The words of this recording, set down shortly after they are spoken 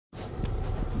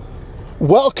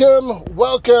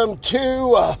Welcome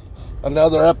to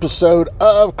another episode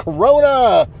of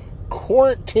Corona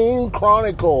Quarantine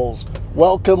Chronicles.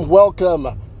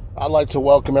 Welcome. I'd like to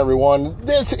welcome everyone.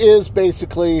 This is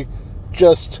basically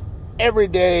just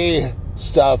everyday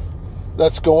stuff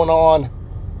that's going on.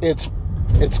 It's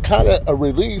kind of a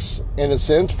release in a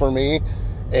sense for me,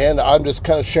 and I'm just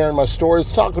kind of sharing my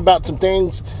stories, talking about some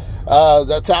things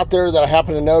that's out there that I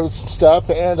happen to notice and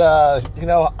stuff. And I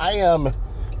am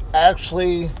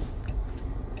actually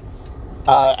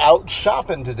out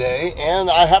shopping today, and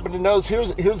I happen to notice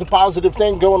here's a positive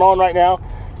thing going on right now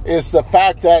is the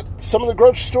fact that some of the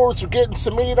grocery stores are getting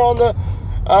some meat on the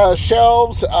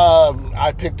shelves.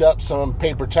 I picked up some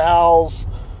paper towels.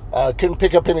 Couldn't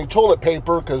pick up any toilet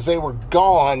paper because they were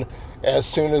gone as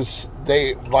soon as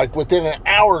within an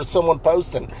hour of someone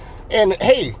posting. And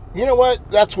hey, you know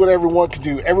what? That's what everyone can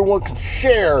do. Everyone can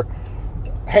share.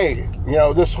 Hey,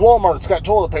 this Walmart's got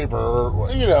toilet paper, or,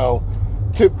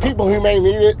 to people who may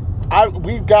need it.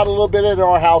 We've got a little bit in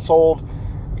our household,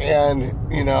 and,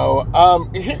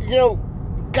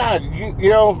 God,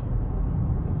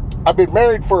 I've been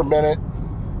married for a minute,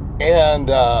 and,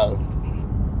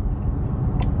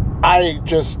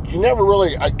 you never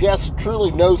really, I guess,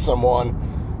 truly know someone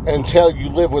until you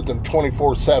live with them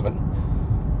 24/7.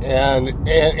 And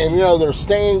there's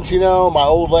things, my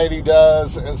old lady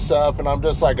does and stuff, and I'm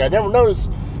just like, I never noticed,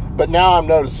 but now I'm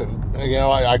noticing,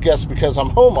 I guess because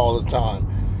I'm home all the time.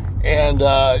 And,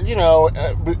 it's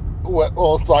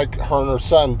like her and her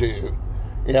son do.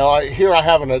 Here I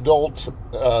have an adult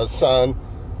son,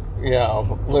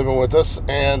 living with us,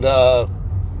 and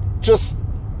just,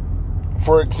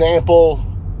 for example,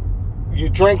 you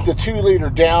drink the 2-liter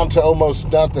down to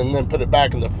almost nothing, then put it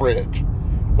back in the fridge.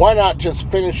 Why not just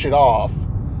finish it off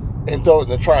and throw it in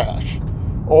the trash?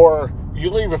 Or you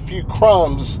leave a few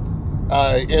crumbs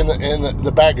in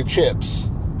the bag of chips.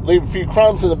 Leave a few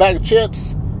crumbs in the bag of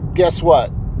chips. Guess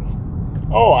what?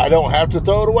 Oh, I don't have to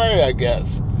throw it away, I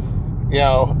guess.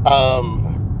 I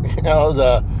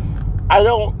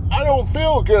don't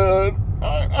feel good.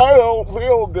 I don't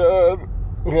feel good.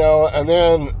 And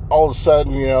then all of a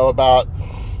sudden,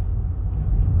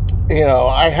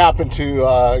 I happen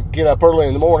to get up early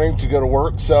in the morning to go to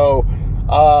work, so,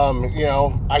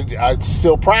 I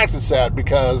still practice that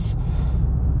because,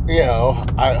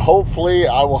 hopefully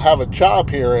I will have a job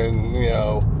here in,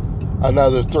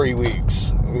 another 3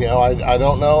 weeks. I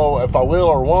don't know if I will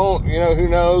or won't, who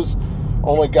knows?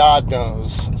 Only God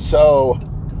knows. So,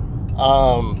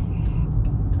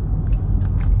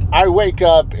 I wake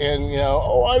up and,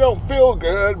 I don't feel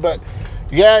good, but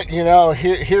yet,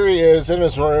 here he is in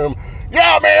his room.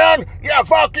 Yeah, man. Yeah,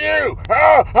 fuck you.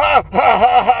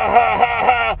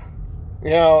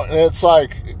 And it's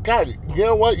like, God, you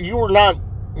know what? You were not,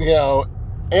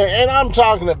 and I'm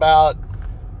talking about,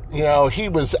 he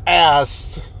was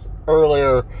asked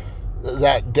earlier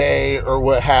that day or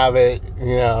what have it,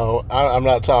 I'm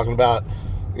not talking about,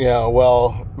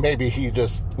 well, maybe he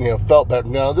just, felt better.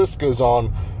 No, this goes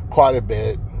on quite a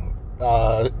bit.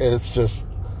 It's just,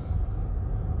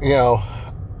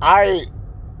 I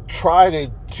try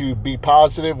to be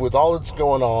positive with all that's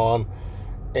going on,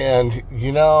 and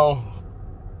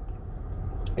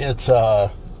it's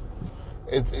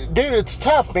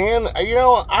tough, man.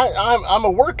 I'm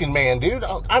a working man, dude.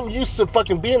 I'm used to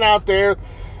fucking being out there,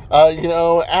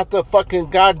 at the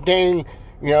fucking goddamn,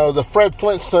 the Fred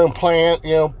Flintstone plant,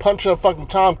 punching a fucking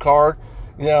Tom card,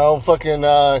 fucking,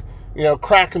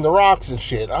 cracking the rocks and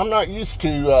shit. I'm not used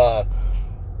to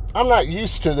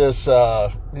this,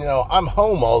 I'm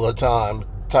home all the time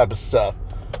type of stuff.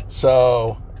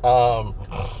 So,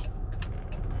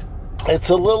 it's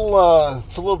a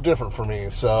little different for me.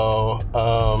 So,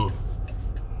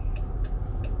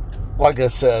 like I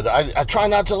said, I try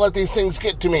not to let these things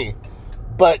get to me,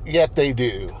 but yet they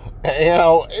do.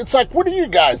 It's like, what are you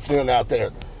guys doing out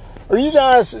there? Do you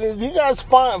guys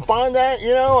find that,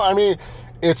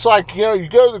 it's like, you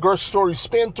go to the grocery store, you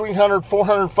spend $300,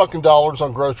 $400 fucking dollars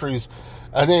on groceries,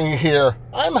 and then you hear,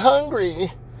 I'm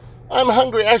hungry,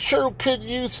 I sure could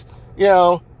use,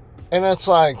 and it's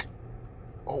like,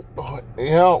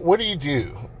 what do you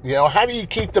do? How do you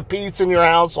keep the peace in your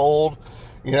household?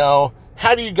 How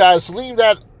do you guys leave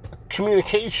that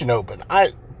communication open?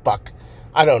 I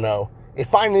don't know.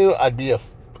 If I knew, I'd be a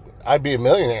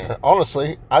millionaire.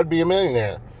 Honestly, I'd be a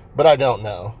millionaire, but I don't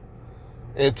know.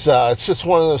 It's just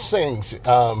one of those things,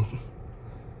 and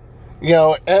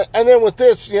then with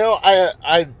this,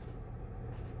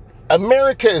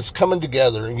 America is coming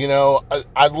together,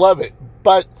 I love it,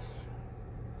 but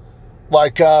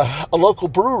like, a local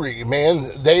brewery, man,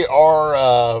 they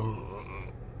are,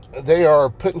 they are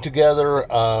putting together,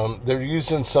 they're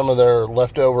using some of their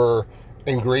leftover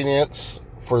ingredients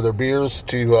for their beers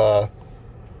to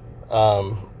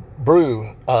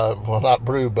brew, well, not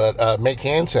brew, but make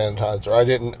hand sanitizer. I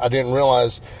didn't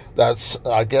realize that's,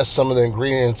 I guess, some of the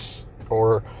ingredients,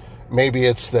 or maybe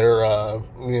it's their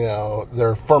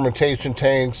their fermentation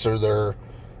tanks, or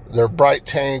their bright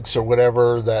tanks, or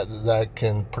whatever that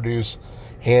can produce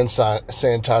hand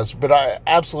sanitizer. But I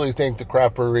absolutely think the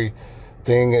craft brewery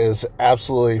thing is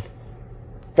absolutely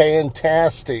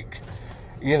fantastic.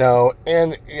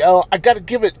 And I got to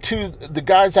give it to the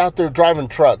guys out there driving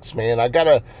trucks, man. I got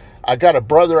a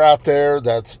brother out there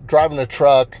that's driving a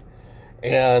truck,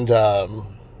 and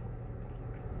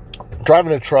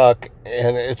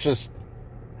it's just,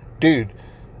 dude,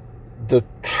 the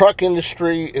truck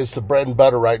industry is the bread and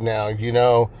butter right now.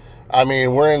 I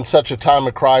mean, we're in such a time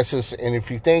of crisis, and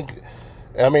if you think,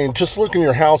 I mean, just look in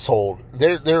your household.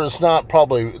 There's not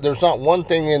one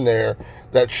thing in there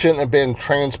that shouldn't have been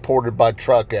transported by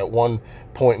truck at one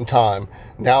point in time.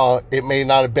 Now, it may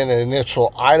not have been an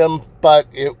initial item, but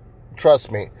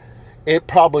trust me, it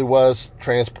probably was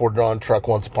transported on truck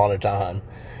once upon a time.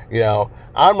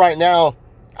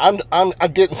 I'm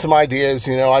getting some ideas.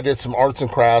 I did some arts and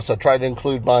crafts. I tried to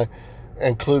include my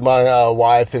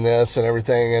wife in this and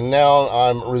everything, and now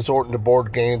I'm resorting to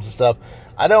board games and stuff.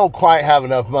 I don't quite have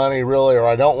enough money, really, or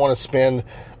I don't want to spend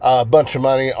a bunch of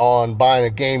money on buying a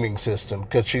gaming system,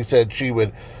 because she said she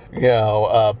would,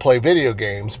 play video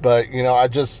games. But,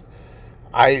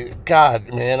 I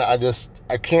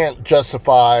can't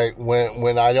justify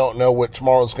when I don't know what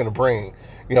tomorrow's going to bring.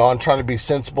 I'm trying to be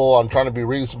sensible. I'm trying to be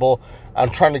reasonable.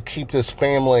 I'm trying to keep this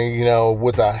family,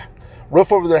 with a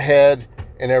roof over their head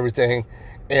and everything.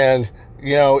 And,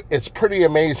 it's pretty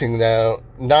amazing, though.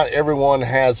 Not everyone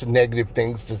has negative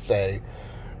things to say.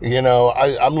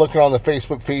 I'm looking on the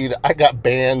Facebook feed. I got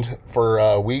banned for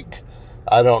a week.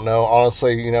 I don't know.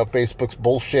 Honestly, Facebook's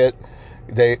bullshit.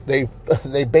 They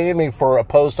banned me for a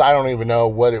post. I don't even know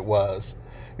what it was.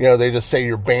 They just say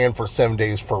you're banned for 7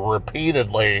 days for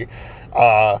repeatedly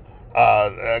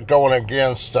going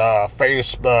against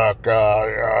Facebook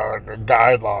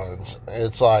guidelines.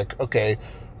 It's like, okay,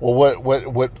 well,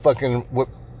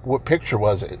 what picture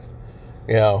was it?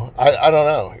 I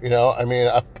don't know. I mean,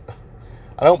 I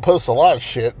don't post a lot of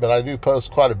shit, but I do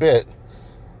post quite a bit,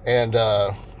 and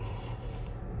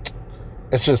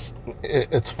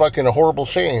it's fucking a horrible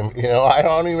shame. I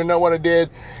don't even know what I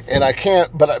did, and I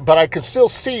can't, but I can still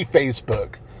see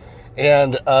Facebook.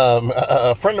 And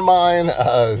a friend of mine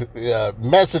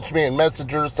messaged me in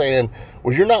Messenger saying,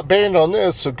 well, you're not banned on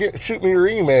this, so shoot me your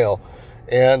email.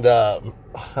 And I'm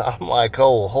like,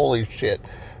 oh, holy shit.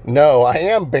 No, I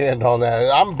am banned on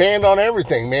that. I'm banned on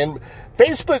everything, man.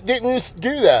 Facebook didn't used to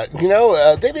do that.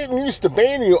 They didn't used to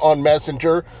ban you on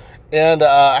Messenger. And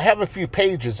I have a few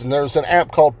pages, and there's an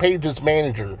app called Pages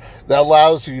Manager that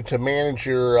allows you to manage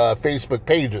your Facebook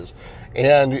pages.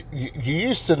 And you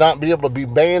used to not be able to be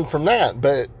banned from that,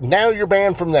 but now you're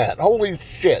banned from that. Holy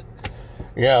shit.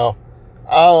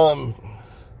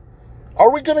 Are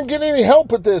we going to get any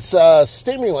help with this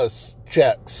stimulus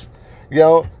checks?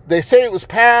 They say it was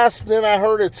passed, then I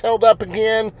heard it's held up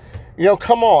again.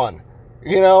 Come on.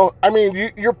 I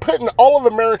mean, you're putting all of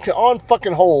America on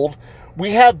fucking hold.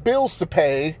 We have bills to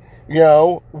pay,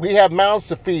 we have mouths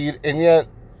to feed, and yet,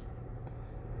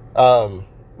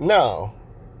 no,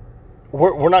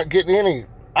 we're not getting any.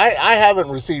 I haven't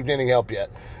received any help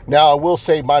yet. Now, I will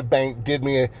say my bank did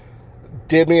me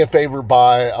a favor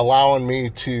by allowing me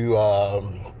to,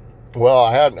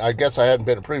 I guess I hadn't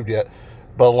been approved yet,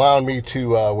 but allowing me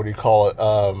to,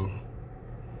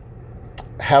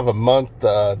 have a month,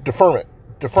 deferment.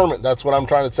 Deferment, that's what I'm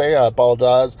trying to say. I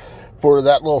apologize for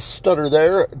that little stutter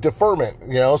there. Deferment,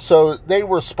 so they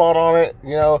were spot on it.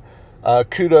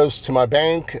 Kudos to my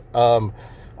bank.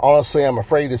 Honestly, I'm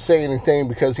afraid to say anything,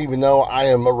 because even though I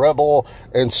am a rebel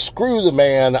and screw the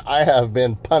man, I have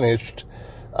been punished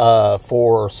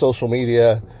for social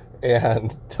media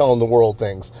and telling the world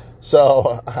things.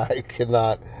 So I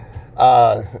cannot,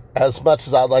 as much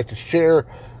as I'd like to share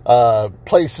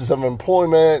places of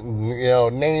employment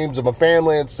and, names of my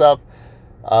family and stuff,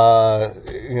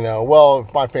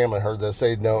 if my family heard this,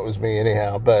 they'd know it was me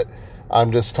anyhow, but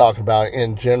I'm just talking about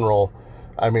in general.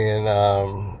 I mean,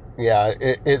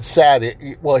 it's sad.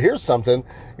 Here's something,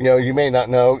 you may not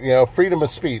know, freedom of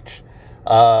speech,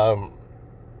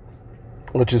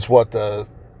 which is what, the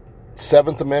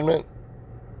 7th Amendment?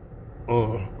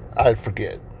 I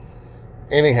forget.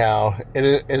 Anyhow,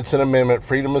 it's an amendment,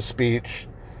 freedom of speech,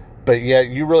 but yet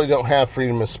you really don't have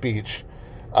freedom of speech,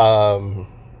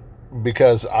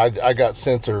 because I got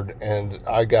censored, and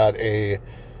I got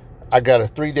I got a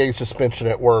 3-day suspension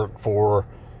at work for,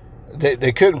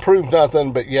 they couldn't prove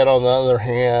nothing, but yet on the other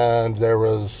hand, there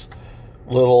was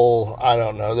little, I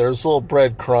don't know, there's little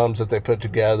breadcrumbs that they put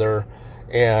together.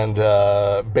 And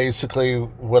basically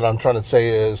what I'm trying to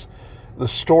say is the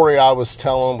story I was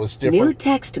telling was different. New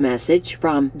text message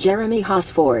from Jeremy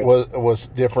Hosford. Was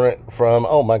different from,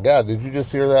 oh my God, did you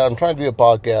just hear that? I'm trying to do a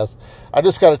podcast. I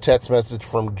just got a text message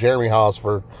from Jeremy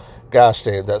Hosford. Gosh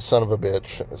dang, that son of a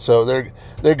bitch. So there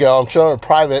you go. I'm showing a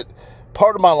private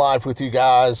part of my life with you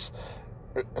guys.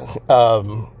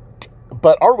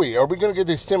 But are we going to get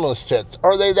these stimulus checks?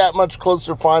 Are they that much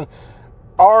closer to fun?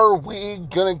 Are we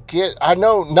going to get, I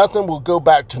know nothing will go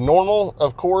back to normal,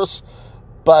 of course,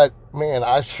 but man,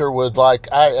 I sure would like,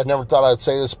 I never thought I'd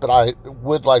say this, but I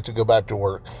would like to go back to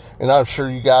work. And I'm sure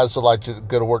you guys would like to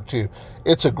go to work too.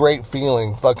 It's a great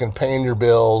feeling, fucking paying your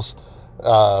bills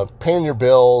and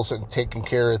taking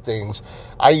care of things.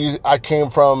 I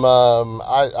came from,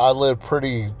 I lived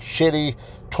pretty shitty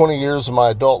 20 years of my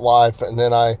adult life. And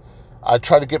then I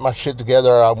tried to get my shit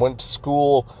together. I went to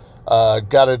school,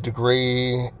 got a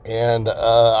degree, and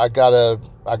I got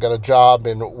a job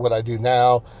in what I do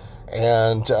now.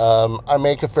 And I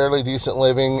make a fairly decent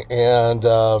living, and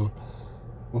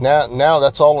now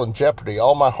that's all in jeopardy.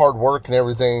 All my hard work and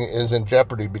everything is in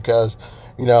jeopardy because,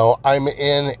 you know, I'm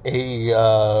in a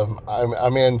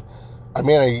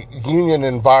union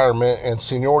environment, and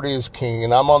seniority is king,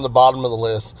 and I'm on the bottom of the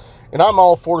list. And I'm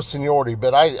all for seniority,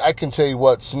 but I can tell you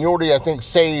what, seniority I think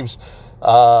saves,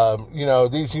 you know,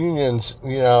 these unions.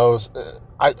 You know,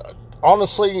 I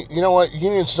honestly, you know what,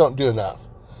 unions don't do enough.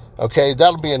 Okay,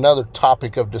 that'll be another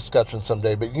topic of discussion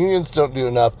someday, but unions don't do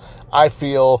enough. I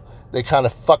feel they kind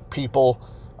of fuck people.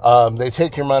 They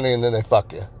take your money and then they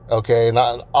fuck you. Okay, and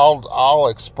I'll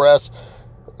express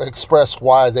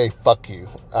why they fuck you.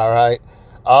 All right.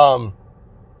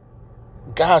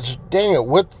 Gosh dang it!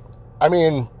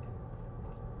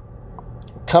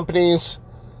 Companies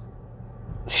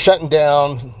shutting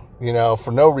down, you know,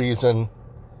 for no reason.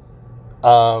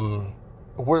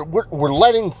 We're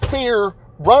letting fear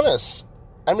run us.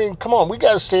 I mean, come on, we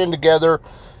got to stand together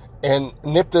and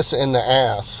nip this in the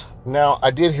ass. Now,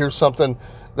 I did hear something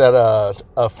that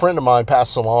a friend of mine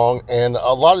passed along, and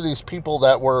a lot of these people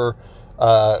that were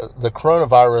the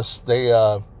coronavirus,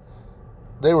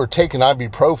 they were taking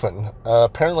ibuprofen.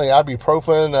 Apparently,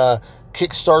 ibuprofen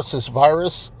kickstarts this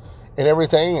virus and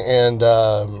everything, and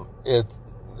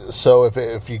so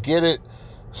if you get it,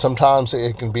 sometimes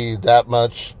it can be that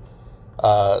much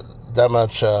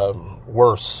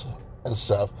worse and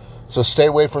stuff. So stay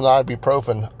away from the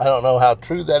ibuprofen. I don't know how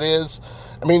true that is.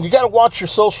 I mean, you got to watch your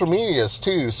social medias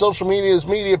too. Social media is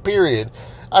media, period.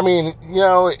 I mean, you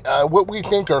know, what we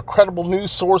think are credible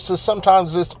news sources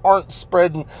sometimes just aren't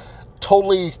spreading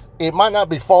totally. It might not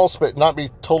be false, but not be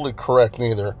totally correct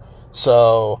neither.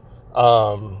 So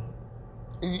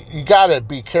you got to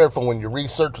be careful when you're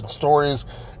researching stories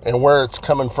and where it's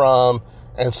coming from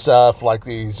and stuff like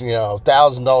these, you know,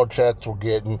 $1,000 checks we're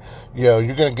getting. You know,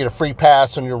 you're going to get a free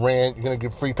pass on your rent. You're going to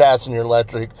get a free pass on your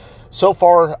electric. So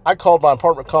far, I called my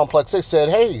apartment complex. They said,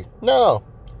 hey, no,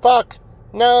 fuck,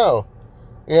 no.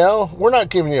 You know, we're not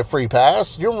giving you a free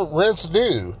pass. Your rent's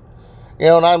due. You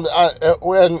know, and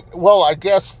I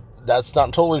guess that's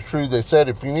not totally true. They said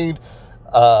if you need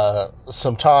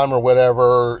some time or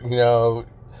whatever, you know,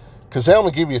 because they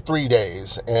only give you 3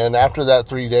 days, and after that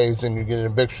 3 days, then you get an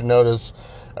eviction notice,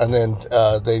 and then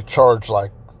they charge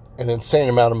like an insane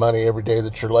amount of money every day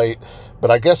that you're late.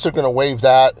 But I guess they're going to waive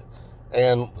that,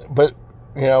 but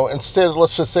you know, instead,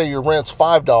 let's just say your rent's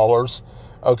 $5,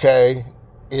 okay,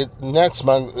 next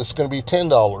month it's going to be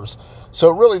 $10. So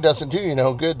it really doesn't do you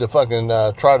no good to fucking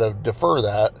try to defer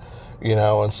that, you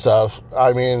know, and stuff.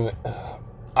 I mean,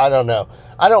 I don't know.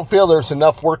 I don't feel there's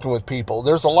enough working with people.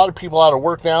 There's a lot of people out of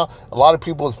work now, a lot of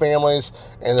people with families,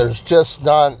 and there's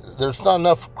not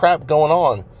enough crap going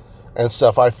on and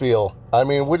stuff, I feel. I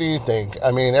mean, what do you think?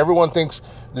 I mean, everyone thinks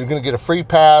you're going to get a free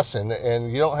pass and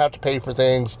you don't have to pay for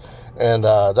things, and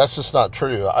that's just not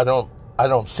true. I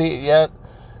don't see it yet.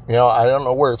 You know, I don't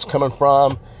know where it's coming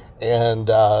from,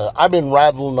 and I've been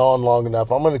rattling on long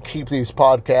enough. I'm going to keep these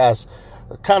podcasts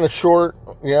kind of short,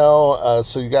 you know,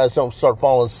 so you guys don't start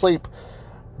falling asleep.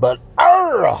 But,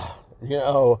 you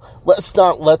know, let's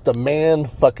not let the man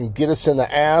fucking get us in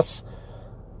the ass,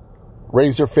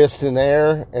 raise your fist in the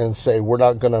air, and say, we're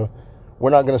not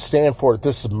gonna stand for it.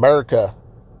 This is America.